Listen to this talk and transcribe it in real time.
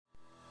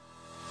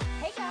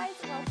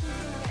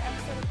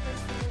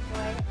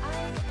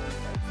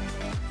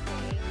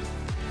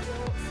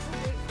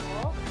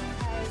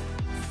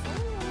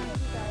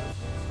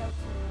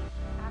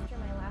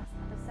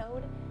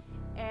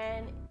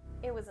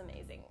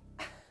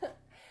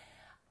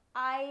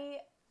I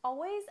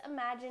always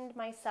imagined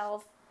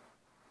myself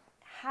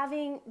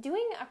having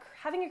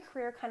a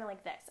career kind of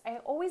like this. I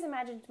always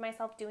imagined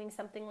myself doing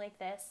something like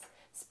this,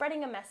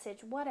 spreading a message,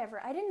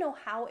 whatever. I didn't know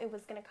how it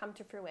was going to come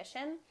to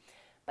fruition.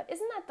 But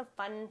isn't that the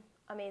fun,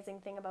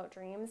 amazing thing about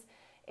dreams?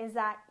 Is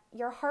that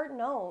your heart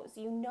knows.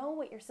 You know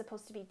what you're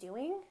supposed to be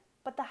doing,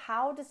 but the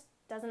how just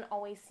doesn't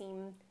always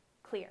seem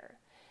clear.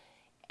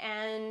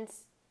 And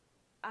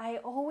I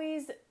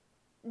always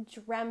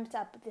dreamt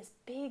up this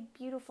big,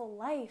 beautiful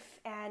life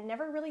and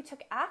never really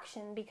took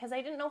action because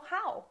I didn't know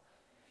how.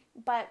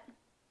 But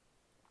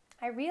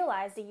I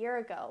realized a year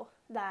ago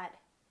that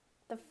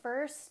the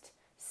first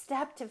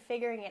step to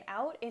figuring it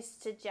out is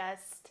to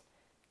just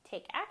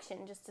take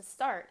action, just to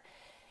start.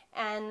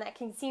 And that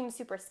can seem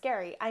super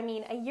scary. I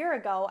mean, a year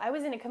ago, I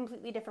was in a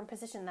completely different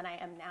position than I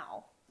am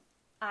now.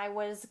 I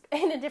was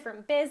in a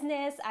different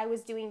business. I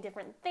was doing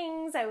different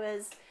things. I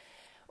was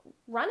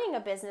running a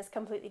business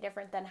completely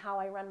different than how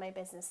I run my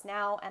business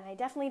now. And I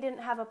definitely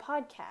didn't have a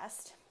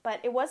podcast, but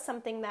it was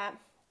something that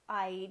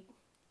I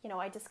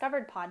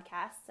discovered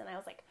podcasts and I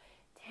was like,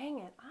 dang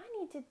it, I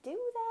need to do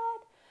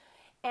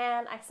that.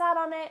 And I sat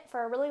on it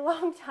for a really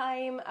long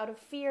time out of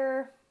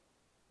fear,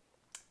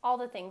 all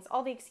the things,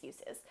 all the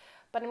excuses.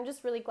 But I'm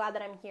just really glad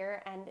that I'm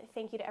here, and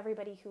thank you to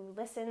everybody who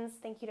listens.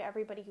 Thank you to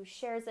everybody who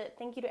shares it.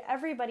 Thank you to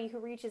everybody who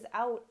reaches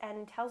out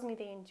and tells me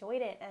they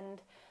enjoyed it.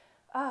 And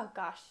oh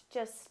gosh,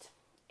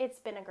 it's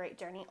been a great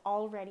journey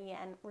already,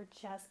 and we're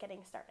just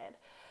getting started.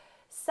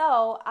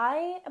 So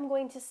I am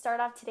going to start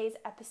off today's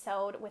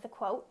episode with a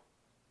quote.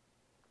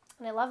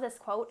 And I love this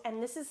quote,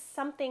 and this is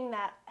something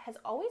that has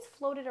always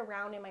floated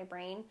around in my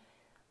brain,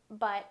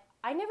 but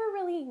I never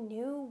really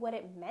knew what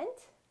it meant.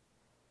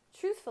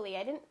 Truthfully,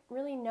 I didn't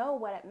really know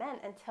what it meant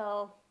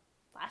until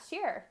last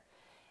year.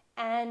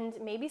 And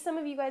maybe some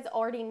of you guys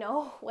already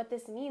know what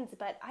this means,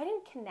 but I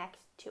didn't connect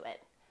to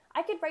it.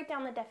 I could write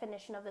down the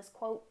definition of this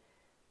quote,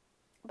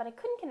 but I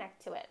couldn't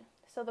connect to it.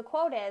 So the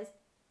quote is,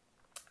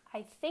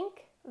 I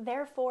think,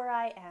 therefore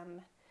I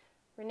am.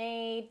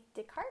 Rene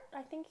Descartes,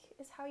 I think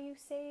is how you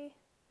say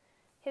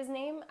his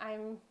name.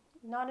 I'm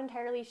not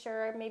entirely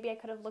sure. Maybe I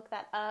could have looked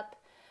that up.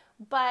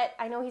 But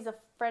I know he's was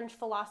a French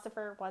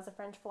philosopher.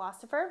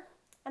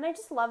 And I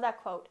just love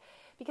that quote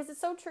because it's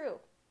so true.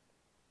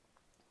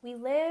 We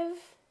live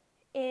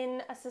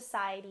in a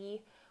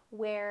society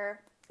where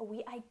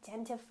we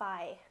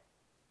identify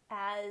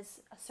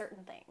as a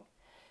certain thing.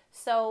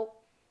 So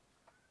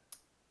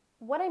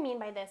what I mean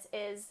by this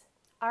is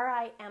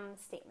I am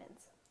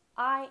statements.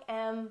 I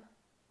am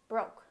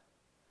broke.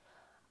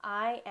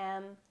 I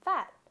am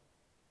fat.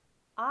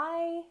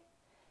 I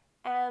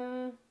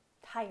am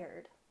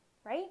tired,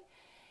 right?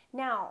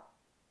 Now,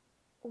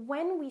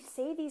 when we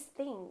say these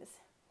things,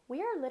 we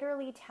are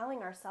literally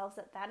telling ourselves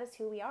that that is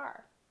who we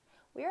are.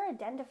 We are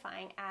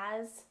identifying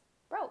as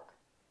broke.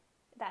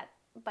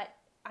 But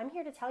I'm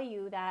here to tell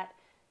you that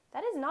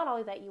that is not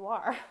all that you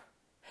are.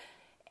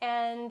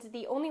 And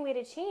the only way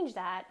to change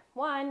that,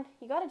 one,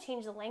 you got to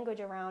change the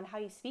language around how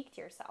you speak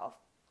to yourself.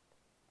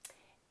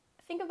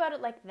 Think about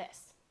it like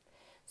this.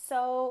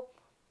 So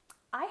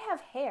I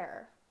have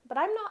hair, but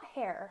I'm not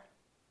hair,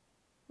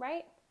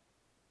 right?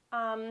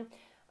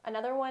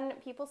 Another one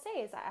people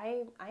say is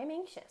I'm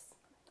anxious.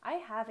 I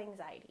have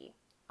anxiety.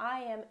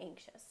 I am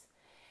anxious.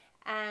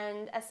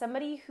 And as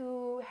somebody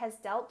who has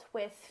dealt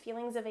with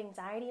feelings of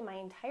anxiety my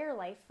entire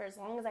life for as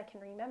long as I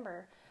can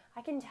remember,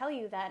 I can tell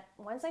you that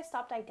once I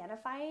stopped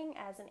identifying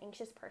as an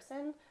anxious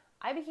person,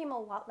 I became a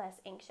lot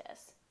less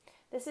anxious.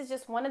 This is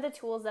just one of the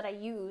tools that I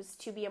use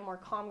to be a more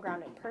calm,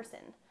 grounded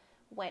person,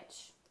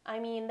 which, I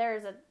mean,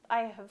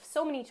 I have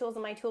so many tools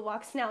in my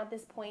toolbox now at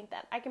this point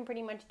that I can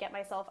pretty much get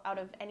myself out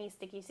of any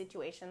sticky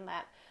situation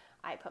that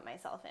I put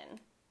myself in.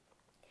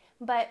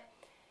 But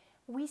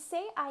we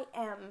say I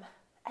am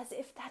as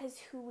if that is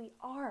who we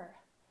are.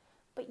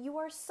 But you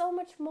are so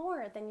much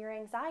more than your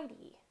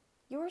anxiety.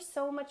 You are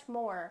so much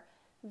more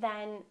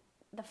than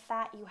the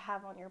fat you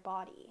have on your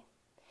body.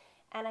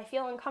 And I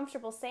feel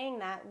uncomfortable saying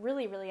that,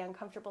 really, really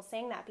uncomfortable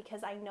saying that,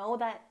 because I know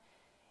that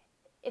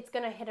it's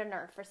going to hit a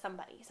nerve for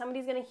somebody.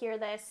 Somebody's going to hear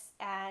this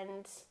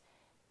and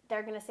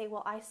they're going to say,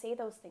 well, I say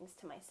those things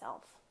to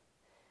myself.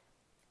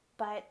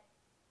 But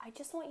I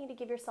just want you to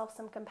give yourself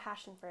some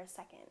compassion for a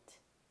second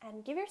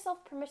and give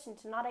yourself permission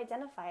to not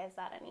identify as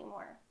that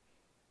anymore.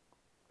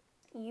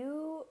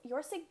 Your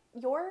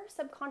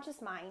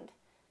subconscious mind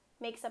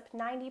makes up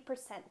 90%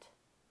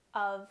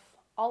 of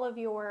all of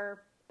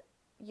your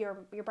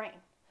brain.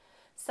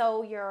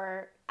 So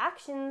your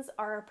actions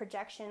are a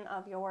projection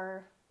of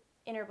your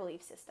inner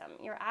belief system.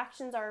 Your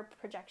actions are a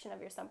projection of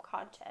your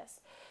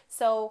subconscious.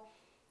 So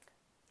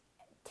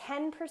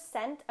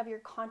 10% of your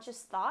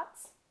conscious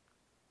thoughts,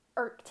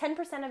 or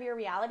 10% of your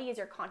reality is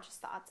your conscious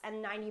thoughts,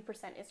 and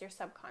 90% is your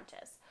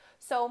subconscious.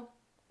 So,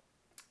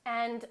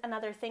 and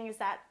another thing is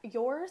that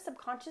your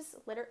subconscious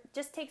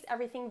just takes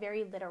everything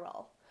very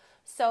literal.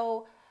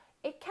 So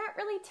it can't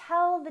really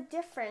tell the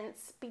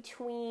difference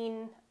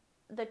between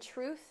the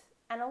truth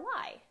and a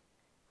lie,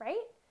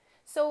 right?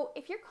 So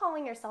if you're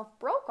calling yourself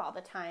broke all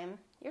the time,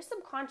 Your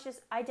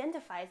subconscious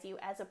identifies you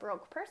as a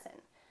broke person.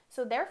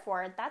 So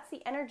therefore, that's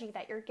the energy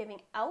that you're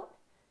giving out,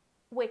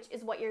 which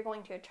is what you're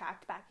going to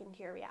attract back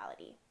into your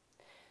reality.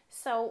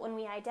 So when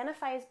we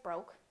identify as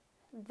broke,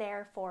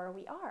 therefore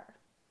we are.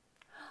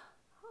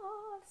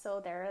 So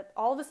there,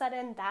 all of a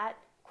sudden, that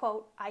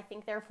quote, I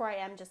think therefore I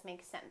am, just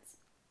makes sense.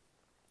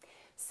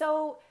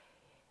 So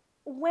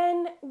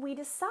when we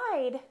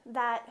decide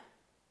that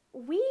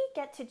we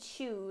get to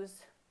choose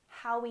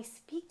how we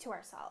speak to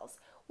ourselves,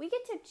 we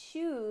get to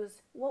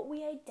choose what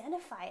we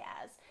identify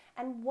as,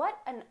 and what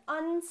an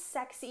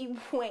unsexy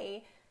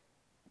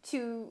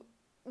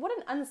what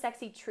an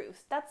unsexy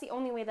truth. That's the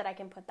only way that I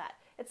can put that.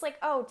 It's like,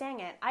 oh,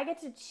 dang it, I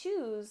get to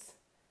choose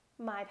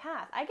my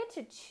path. I get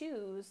to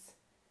choose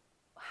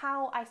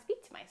how I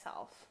speak to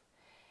myself.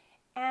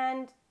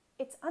 And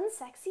it's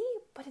unsexy,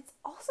 but it's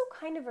also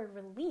kind of a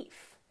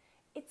relief.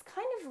 It's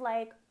kind of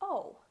like,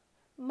 oh,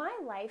 my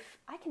life,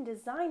 I can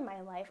design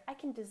my life. I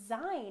can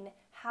design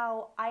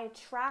how I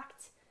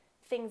attract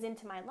things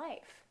into my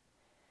life.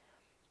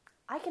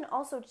 I can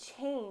also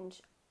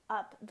change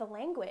up the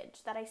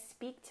language that I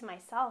speak to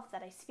myself,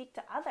 that I speak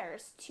to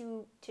others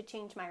to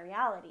change my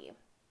reality.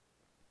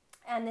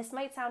 And this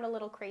might sound a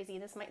little crazy,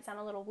 this might sound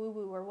a little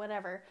woo-woo or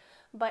whatever,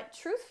 but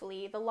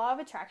truthfully, the law of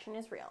attraction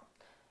is real.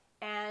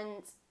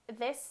 And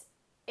this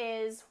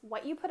is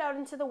what you put out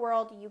into the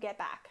world, you get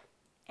back.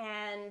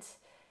 And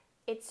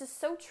it's just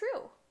so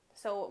true.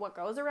 So what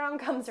goes around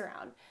comes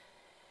around.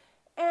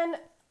 And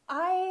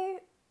I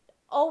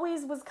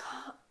always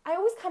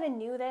kind of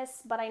knew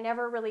this, but I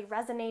never really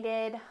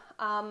resonated.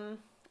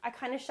 I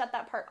kind of shut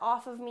that part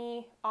off of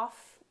me. I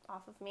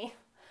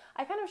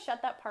kind of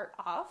shut that part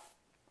off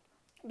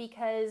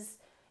because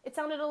it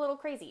sounded a little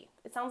crazy.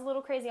 It sounds a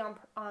little crazy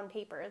on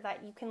paper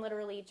that you can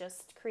literally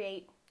just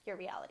create your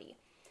reality,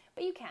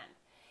 but you can.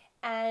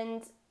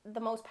 And the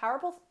most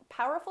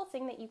powerful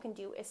thing that you can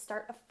do is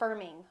start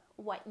affirming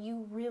what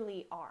you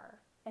really are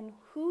and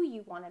who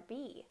you want to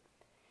be.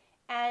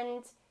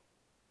 And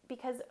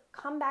because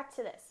come back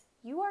to this,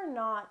 you are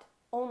not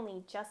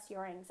only just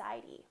your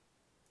anxiety.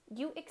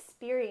 You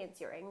experience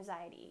your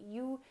anxiety.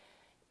 You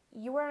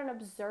are an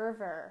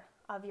observer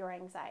of your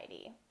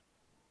anxiety.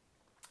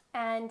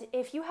 And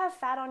if you have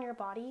fat on your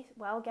body,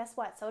 well, guess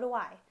what? So do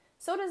I.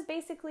 So does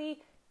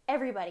basically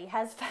everybody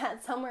has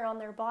fat somewhere on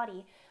their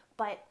body.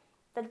 But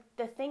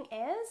the thing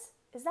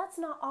is that's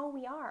not all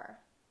we are.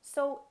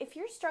 So if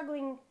you're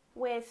struggling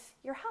with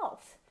your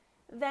health,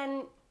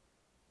 then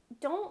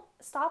don't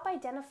stop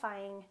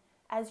identifying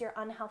as your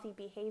unhealthy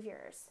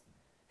behaviors.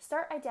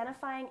 Start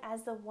identifying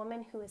as the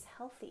woman who is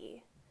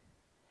healthy.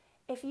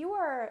 If you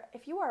are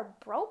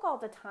broke all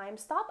the time,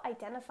 stop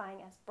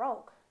identifying as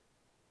broke.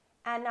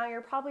 And now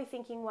you're probably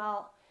thinking,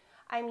 well,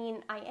 I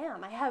mean, I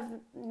am. I have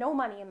no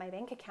money in my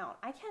bank account.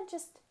 I can't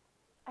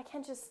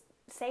just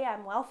say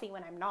I'm wealthy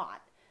when I'm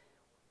not.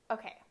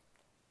 Okay,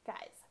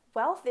 guys,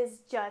 wealth is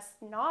just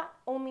not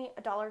only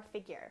a dollar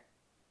figure.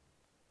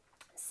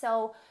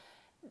 So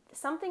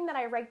something that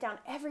I write down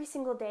every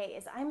single day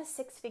is I'm a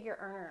 6-figure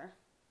earner.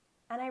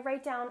 And I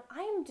write down,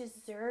 I am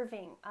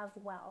deserving of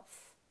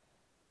wealth.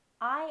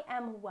 I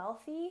am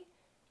wealthy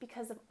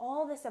because of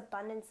all this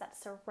abundance that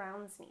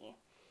surrounds me.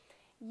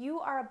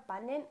 You are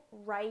abundant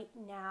right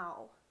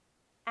now.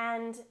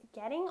 And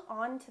getting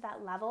onto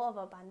that level of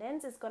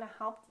abundance is going to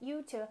help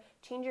you to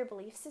change your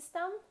belief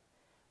system,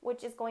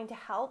 which is going to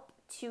help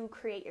to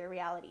create your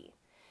reality.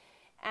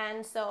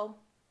 And so,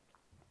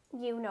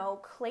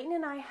 Clayton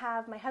and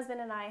my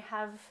husband and I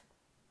have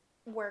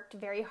worked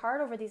very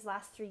hard over these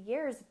last 3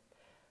 years,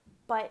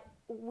 but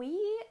we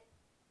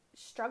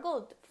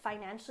struggled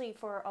financially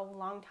for a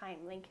long time.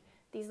 Like,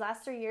 these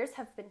last 3 years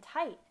have been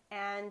tight,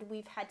 and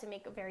we've had to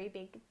make very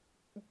big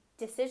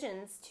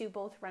decisions to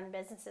both run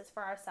businesses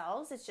for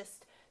ourselves. It's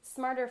just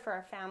smarter for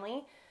our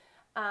family.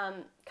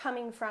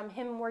 Coming from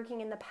him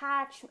working in the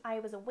patch, I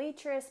was a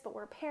waitress, but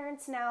we're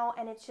parents now,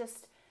 and it's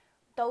just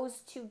those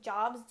two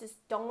jobs just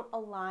don't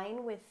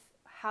align with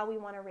how we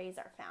want to raise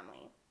our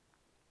family.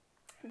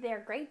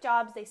 They're great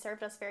jobs, they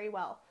served us very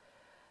well.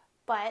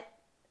 But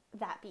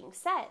that being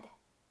said,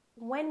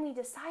 when we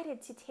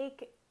decided to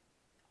take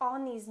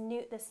on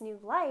this new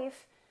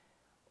life,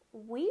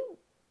 we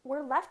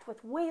were left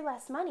with way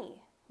less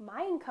money.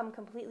 My income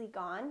completely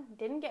gone,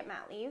 didn't get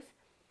mat leave,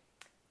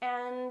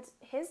 and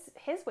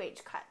his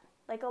wage cut,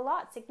 like a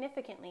lot,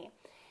 significantly.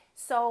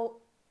 So,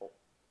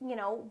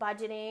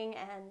 budgeting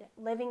and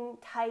living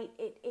tight,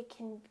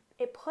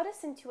 it put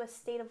us into a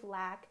state of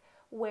lack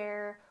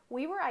where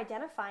we were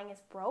identifying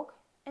as broke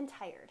and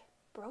tired.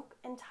 Broke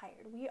and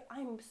tired.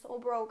 I'm so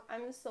broke,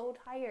 I'm so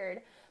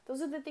tired.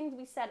 Those are the things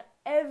we said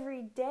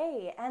every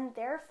day, and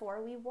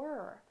therefore we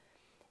were.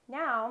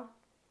 Now,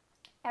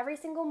 every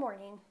single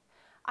morning,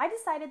 I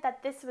decided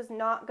that this was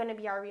not going to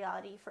be our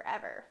reality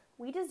forever.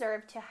 We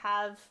deserve to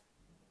have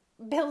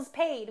bills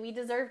paid. We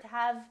deserve to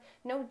have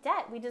no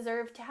debt. We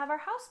deserve to have our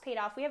house paid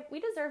off. We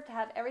deserve to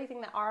have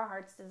everything that our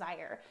hearts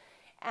desire.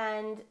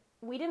 And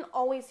we didn't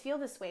always feel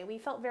this way. We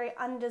felt very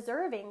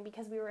undeserving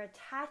because we were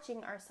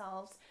attaching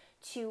ourselves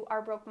to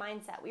our broke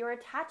mindset. We were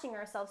attaching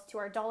ourselves to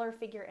our dollar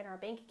figure in our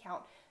bank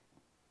account,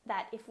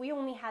 that if we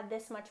only had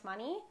this much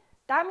money,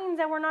 that means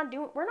that we're not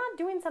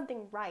doing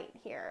something right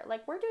here.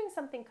 Like, we're doing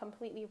something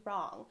completely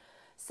wrong.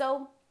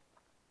 So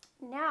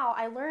now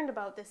I learned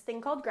about this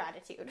thing called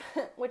gratitude,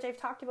 which I've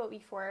talked about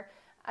before,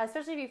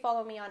 especially if you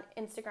follow me on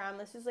Instagram.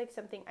 This is like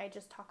something I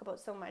just talk about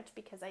so much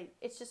because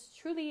it's just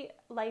truly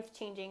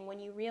life-changing when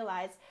you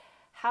realize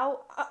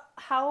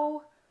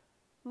how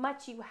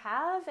much you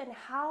have and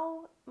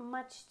how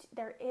much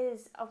there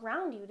is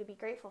around you to be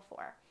grateful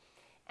for.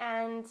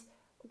 And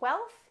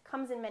wealth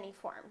comes in many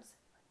forms.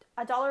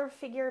 A dollar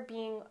figure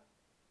being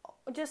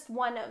just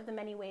one of the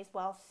many ways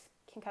wealth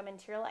can come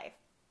into your life.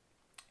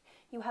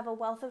 You have a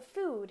wealth of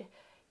food.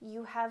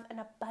 You have an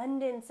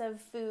abundance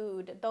of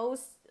food.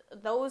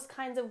 Those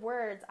kinds of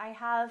words. I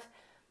have,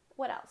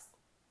 what else?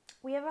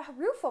 We have a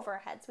roof over our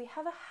heads. We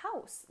have a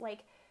house.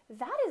 Like,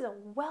 that is a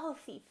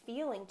wealthy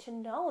feeling to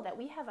know that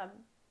we have a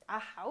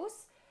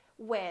house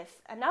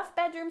with enough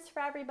bedrooms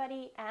for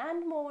everybody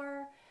and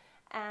more,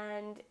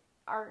 and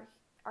our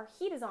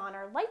heat is on,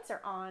 our lights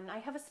are on, I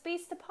have a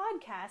space to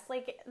podcast.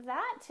 Like,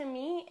 that to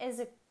me is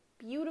a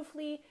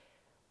beautifully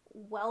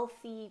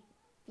wealthy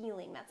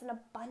feeling. That's an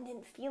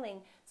abundant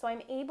feeling. So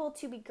I'm able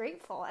to be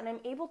grateful, and I'm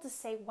able to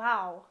say,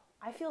 wow,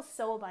 I feel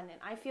so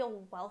abundant. I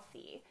feel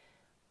wealthy.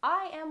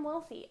 I am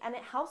wealthy, and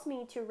it helps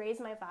me to raise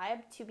my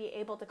vibe to be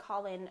able to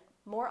call in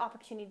more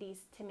opportunities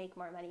to make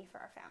more money for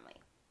our family.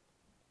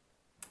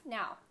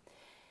 Now,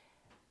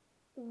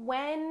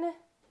 what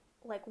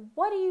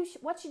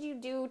should you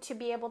do to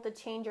be able to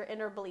change your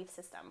inner belief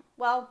system?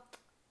 Well,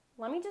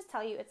 let me just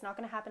tell you, it's not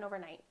going to happen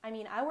overnight. I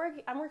mean, I'm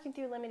working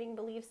through limiting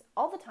beliefs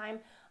all the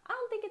time. I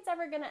don't think it's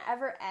ever going to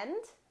ever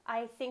end.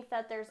 I think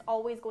that there's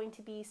always going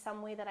to be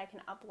some way that I can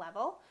up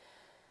level.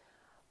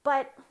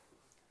 But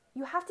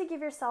you have to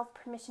give yourself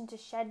permission to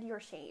shed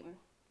your shame,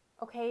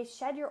 okay?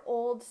 Shed your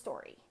old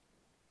story,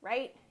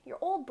 right? Your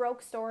old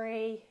broke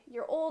story,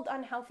 your old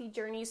unhealthy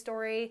journey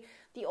story,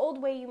 the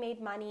old way you made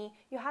money.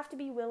 You have to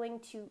be willing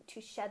to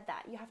shed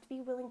that. You have to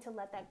be willing to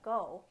let that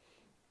go.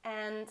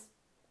 And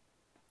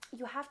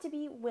you have to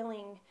be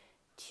willing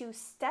to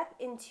step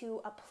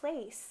into a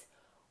place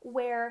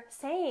where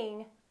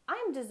saying,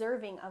 I'm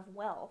deserving of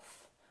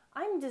wealth.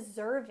 I'm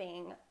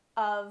deserving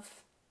of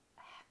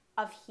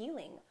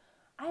healing.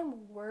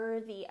 I'm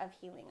worthy of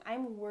healing.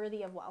 I'm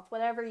worthy of wealth,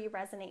 whatever you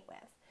resonate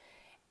with.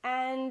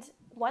 And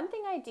one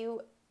thing I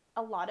do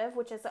a lot of,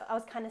 which is I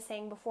was kind of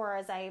saying before,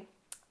 is I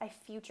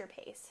future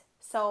pace.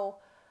 So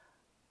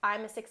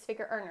I'm a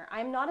six-figure earner.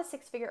 I'm not a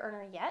six-figure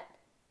earner yet,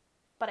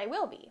 but I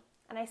will be.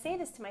 And I say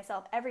this to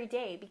myself every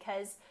day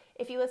because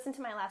if you listen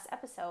to my last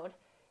episode,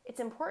 it's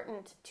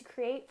important to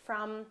create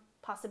from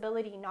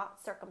possibility, not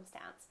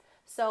circumstance.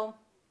 So,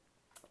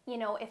 you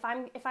know, if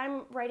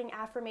I'm writing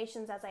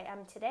affirmations as I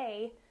am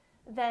today,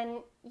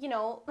 then, you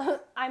know,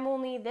 I'm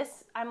only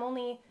this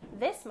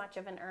much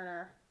of an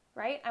earner,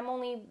 right? I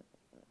only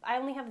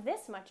have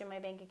this much in my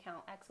bank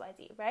account,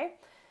 XYZ, right?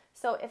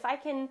 So if I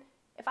can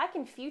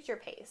future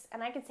pace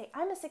and I can say,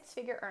 I'm a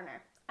six-figure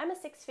earner,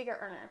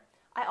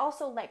 I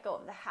also let go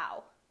of the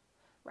how,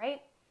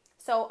 right?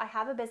 So I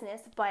have a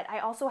business, but I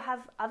also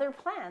have other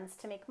plans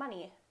to make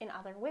money in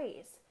other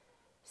ways.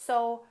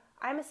 So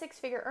I'm a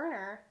six-figure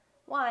earner.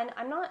 One,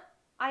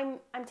 I'm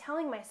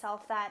telling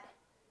myself that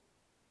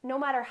no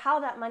matter how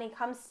that money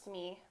comes to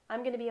me,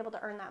 I'm going to be able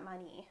to earn that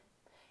money.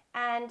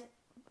 And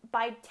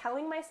by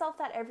telling myself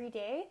that every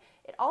day,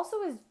 it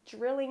also is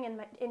drilling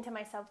into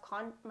my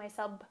subconscious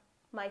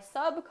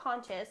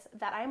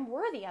that I'm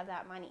worthy of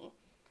that money,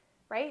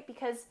 right?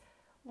 Because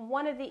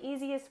one of the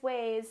easiest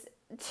ways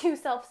to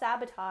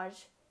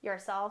self-sabotage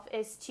yourself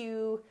is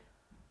to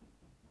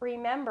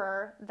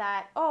remember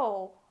that,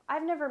 oh,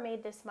 I've never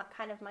made this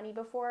kind of money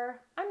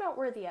before. I'm not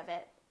worthy of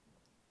it.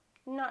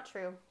 Not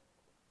true.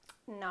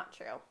 Not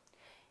true.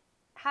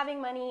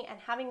 Having money and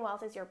having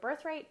wealth is your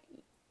birthright.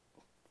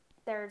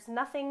 There's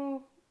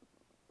nothing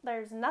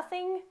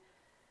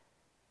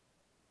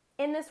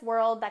in this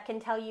world that can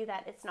tell you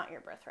that it's not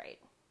your birthright,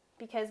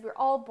 because we're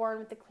all born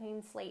with a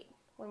clean slate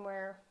when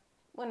we're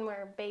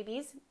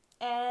babies,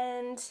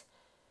 and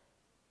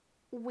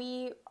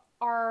we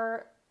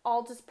are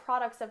all just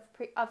products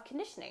of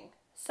conditioning.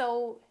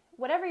 So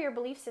whatever your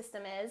belief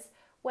system is,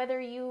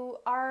 whether you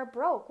are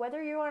broke,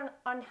 whether you're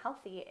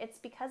unhealthy, it's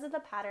because of the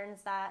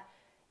patterns that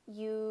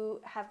you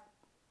have,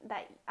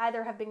 that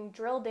either have been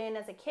drilled in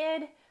as a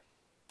kid,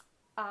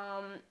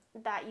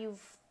 that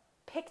you've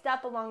picked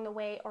up along the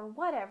way, or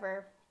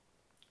whatever.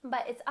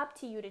 But it's up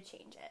to you to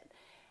change it.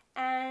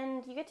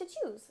 And you get to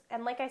choose.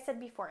 And like I said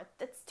before,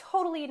 it's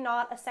totally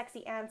not a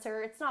sexy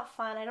answer. It's not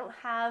fun. I don't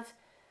have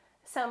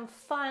some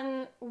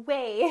fun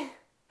way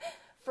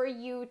for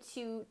you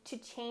to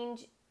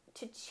change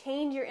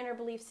your inner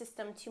belief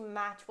system to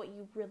match what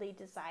you really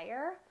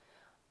desire.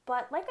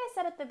 But like I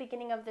said at the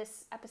beginning of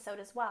this episode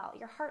as well,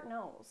 your heart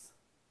knows,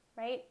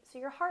 right? So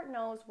your heart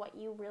knows what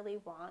you really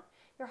want.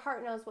 Your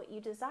heart knows what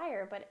you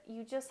desire, but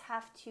you just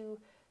have to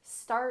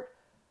start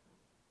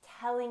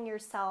telling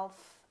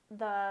yourself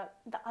the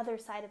other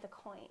side of the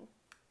coin.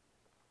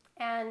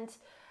 And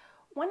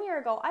 1 year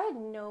ago, I had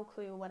no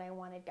clue what I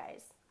wanted,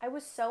 guys. I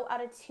was so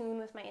out of tune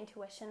with my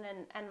intuition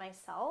and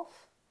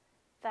myself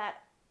that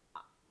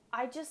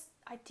I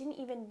didn't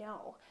even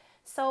know.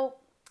 So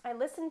I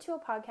listened to a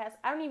podcast.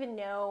 I don't even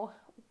know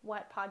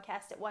what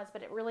podcast it was,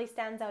 but it really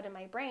stands out in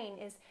my brain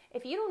is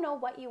if you don't know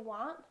what you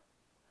want,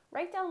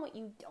 write down what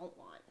you don't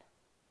want.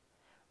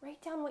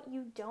 Write down what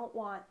you don't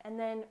want and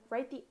then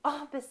write the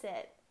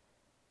opposite.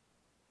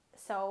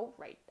 So,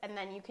 and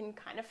then you can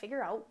kind of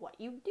figure out what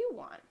you do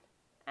want.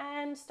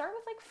 And start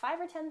with like 5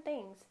 or 10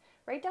 things.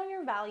 Write down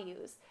your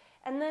values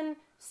and then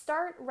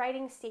start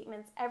writing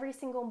statements every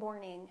single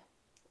morning.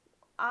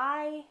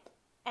 I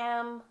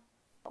am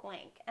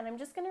blank. And I'm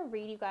just going to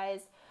read you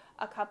guys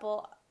a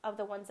couple of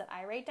the ones that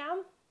I write down.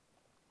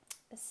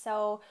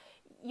 So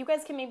you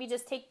guys can maybe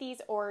just take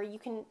these or you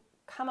can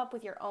come up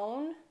with your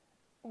own,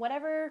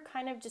 whatever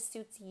kind of just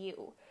suits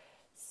you.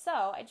 So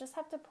I just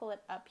have to pull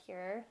it up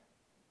here.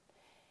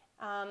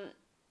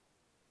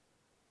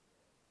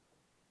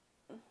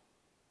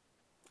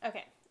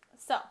 Okay,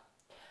 so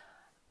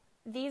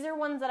these are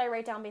ones that I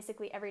write down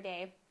basically every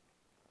day.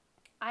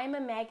 I am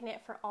a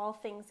magnet for all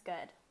things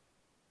good.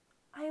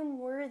 I am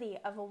worthy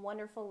of a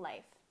wonderful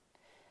life.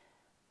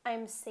 I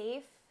am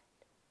safe,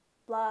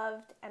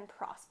 loved, and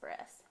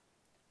prosperous.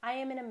 I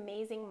am an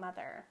amazing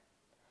mother.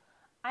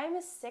 I am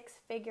a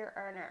 6-figure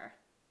earner.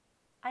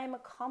 I am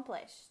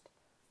accomplished.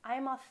 I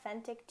am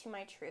authentic to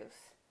my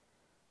truth.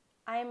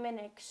 I am an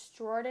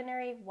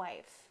extraordinary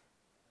wife.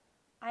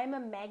 I am a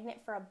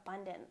magnet for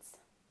abundance.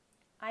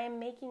 I am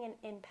making an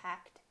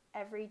impact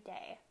every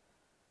day.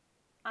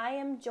 I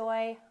am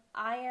joy.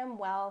 I am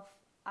wealth.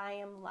 I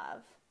am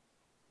love.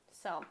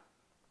 So,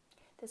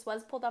 this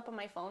was pulled up on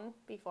my phone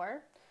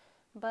before,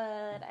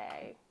 but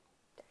I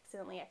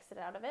accidentally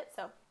exited out of it.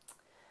 So,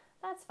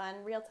 that's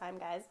fun. Real time,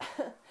 guys.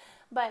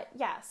 But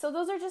yeah, so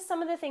those are just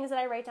some of the things that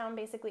I write down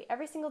basically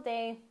every single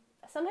day.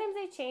 Sometimes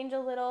they change a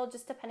little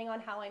just depending on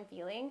how I'm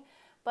feeling.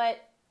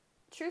 But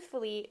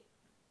truthfully,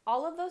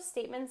 all of those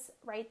statements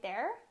right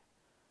there,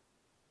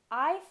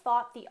 I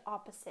thought the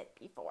opposite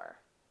before.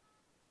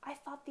 I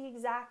thought the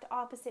exact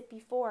opposite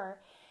before.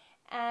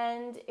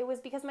 And it was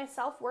because my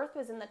self-worth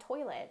was in the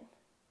toilet.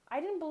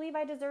 I didn't believe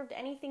I deserved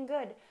anything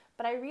good,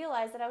 but I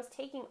realized that I was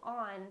taking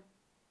on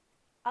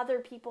other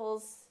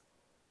people's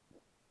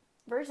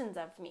versions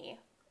of me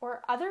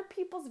or other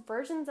people's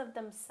versions of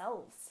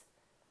themselves.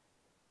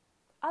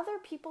 Other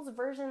people's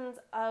versions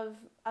of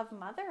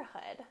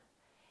motherhood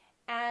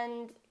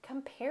and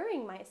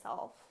comparing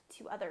myself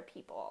to other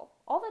people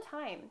all the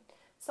time.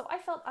 So I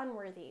felt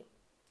unworthy,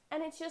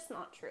 and it's just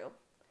not true.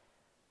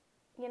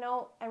 You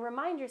know, and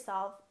remind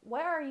yourself,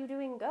 what are you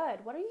doing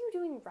good? What are you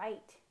doing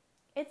right?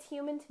 It's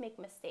human to make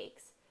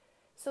mistakes.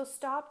 So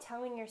stop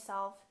telling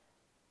yourself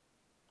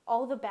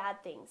all the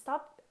bad things.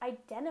 Stop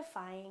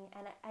identifying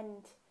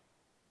and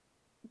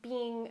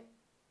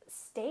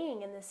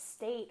staying in this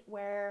state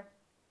where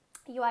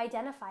you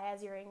identify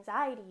as your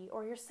anxiety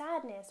or your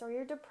sadness or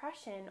your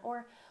depression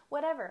or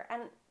whatever.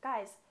 And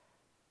guys,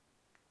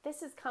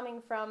 this is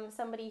coming from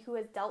somebody who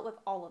has dealt with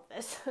all of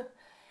this.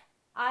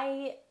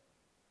 I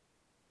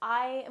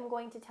am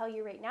going to tell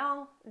you right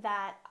now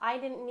that I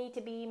didn't need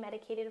to be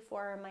medicated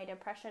for my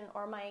depression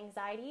or my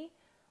anxiety,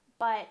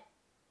 but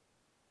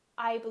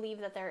I believe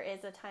that there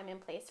is a time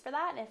and place for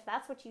that. And if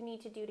that's what you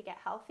need to do to get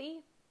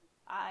healthy,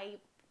 I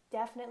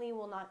definitely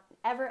will not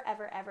ever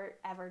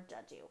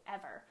judge you,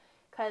 ever.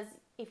 Because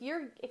if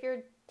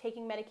you're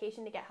taking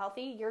medication to get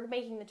healthy, you're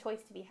making the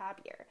choice to be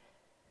happier.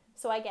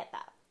 So I get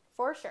that,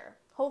 for sure.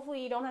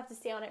 Hopefully you don't have to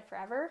stay on it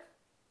forever,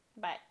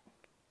 but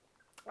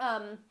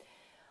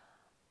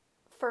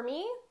for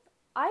me,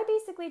 I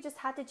basically just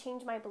had to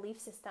change my belief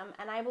system,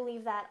 and I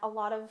believe that a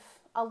lot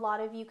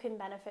of you can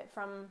benefit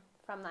from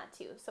that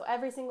too. So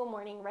every single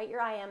morning, write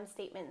your I am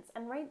statements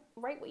and write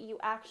what you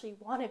actually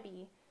want to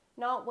be,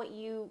 not what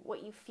you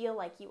feel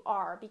like you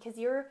are, because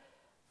your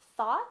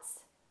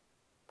thoughts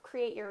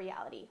create your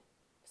reality.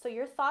 So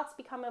your thoughts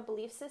become a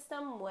belief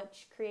system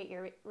which create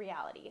your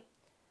reality.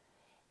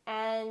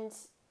 And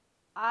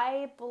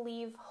I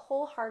believe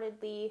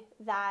wholeheartedly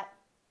that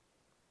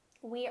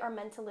we are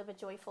meant to live a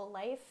joyful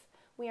life.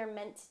 We are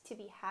meant to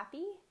be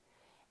happy.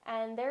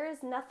 And there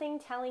is nothing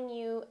telling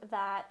you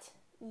that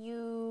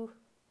you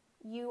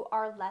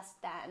are less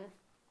than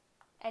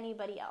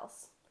anybody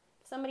else.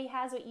 If somebody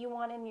has what you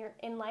want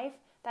in life,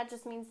 that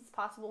just means it's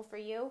possible for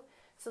you.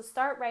 So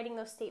start writing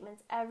those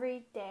statements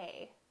every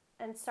day.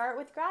 And start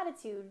with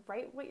gratitude.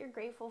 Write what you're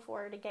grateful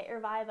for to get your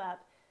vibe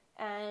up.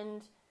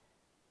 And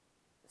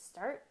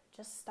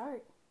just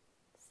start.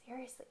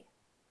 Seriously.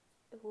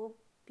 It will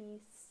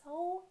be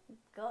so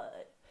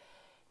good.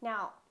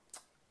 Now,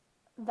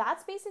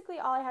 that's basically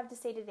all I have to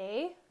say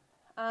today.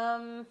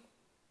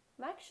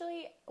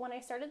 Actually, when I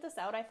started this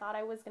out, I thought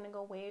I was going to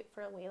go way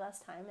less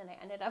time, and I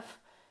ended up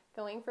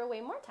going for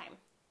way more time.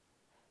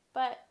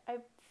 But I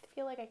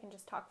feel like I can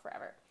just talk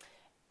forever.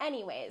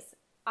 Anyways,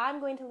 I'm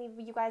going to leave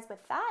you guys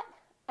with that,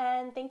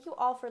 and thank you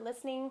all for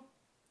listening,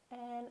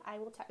 and I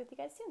will chat with you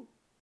guys soon.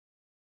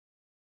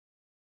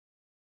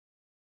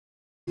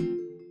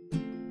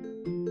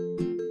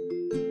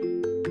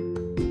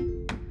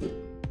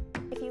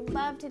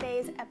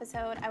 today's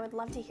episode. I would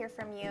love to hear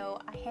from you.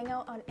 I hang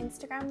out on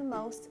Instagram the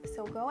most,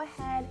 so go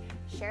ahead,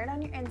 share it on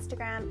your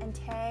Instagram, and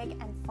tag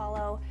and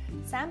follow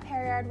Sam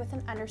Perriard with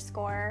an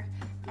 _.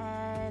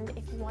 And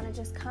if you want to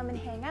just come and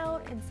hang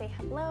out and say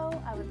hello,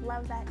 I would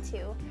love that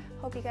too.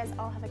 Hope you guys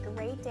all have a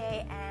great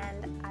day,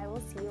 and I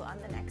will see you on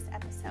the next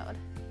episode.